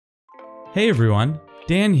Hey everyone,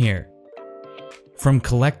 Dan here. From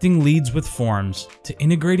collecting leads with forms to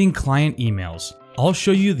integrating client emails, I'll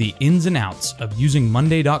show you the ins and outs of using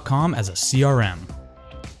monday.com as a CRM.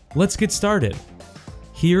 Let's get started.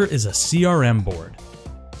 Here is a CRM board.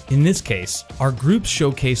 In this case, our groups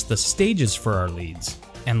showcase the stages for our leads,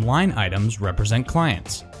 and line items represent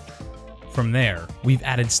clients. From there, we've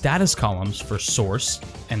added status columns for source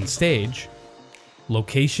and stage,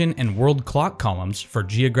 location and world clock columns for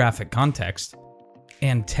geographic context,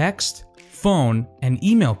 and text, phone, and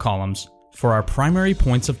email columns for our primary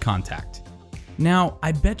points of contact. Now,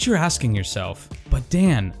 I bet you're asking yourself, but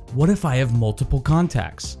Dan, what if I have multiple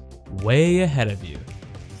contacts? Way ahead of you.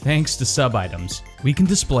 Thanks to sub-items, we can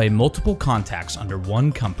display multiple contacts under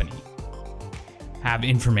one company. Have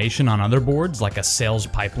information on other boards like a sales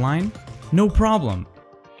pipeline? No problem.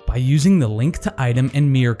 By using the link to item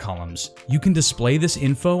and mirror columns, you can display this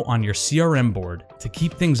info on your CRM board to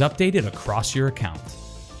keep things updated across your account.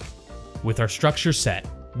 With our structure set,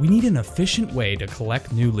 we need an efficient way to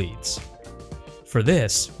collect new leads. For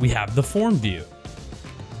this, we have the form view.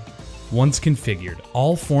 Once configured,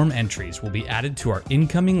 all form entries will be added to our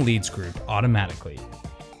incoming leads group automatically.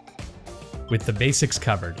 With the basics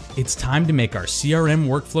covered, it's time to make our CRM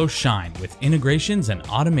workflow shine with integrations and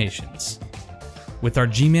automations. With our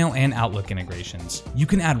Gmail and Outlook integrations, you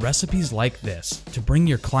can add recipes like this to bring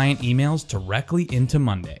your client emails directly into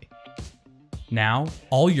Monday. Now,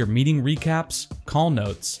 all your meeting recaps, call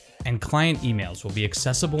notes, and client emails will be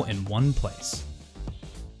accessible in one place.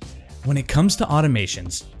 When it comes to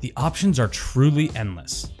automations, the options are truly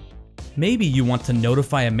endless. Maybe you want to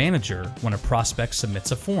notify a manager when a prospect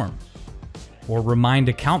submits a form, or remind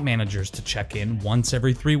account managers to check in once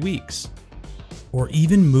every 3 weeks, or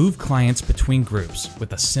even move clients between groups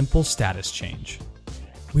with a simple status change.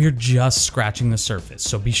 We're just scratching the surface,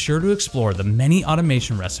 so be sure to explore the many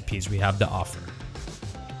automation recipes we have to offer.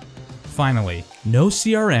 Finally, no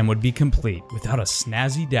CRM would be complete without a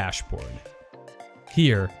snazzy dashboard.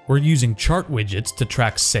 Here, we're using chart widgets to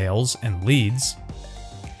track sales and leads,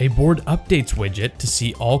 a board updates widget to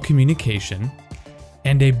see all communication,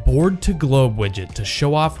 and a board to globe widget to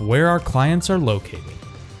show off where our clients are located.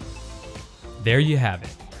 There you have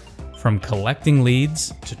it. From collecting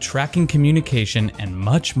leads to tracking communication and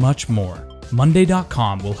much, much more,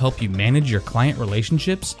 monday.com will help you manage your client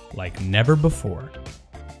relationships like never before.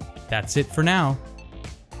 That's it for now.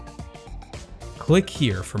 Click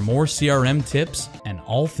here for more CRM tips and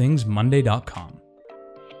all things monday.com.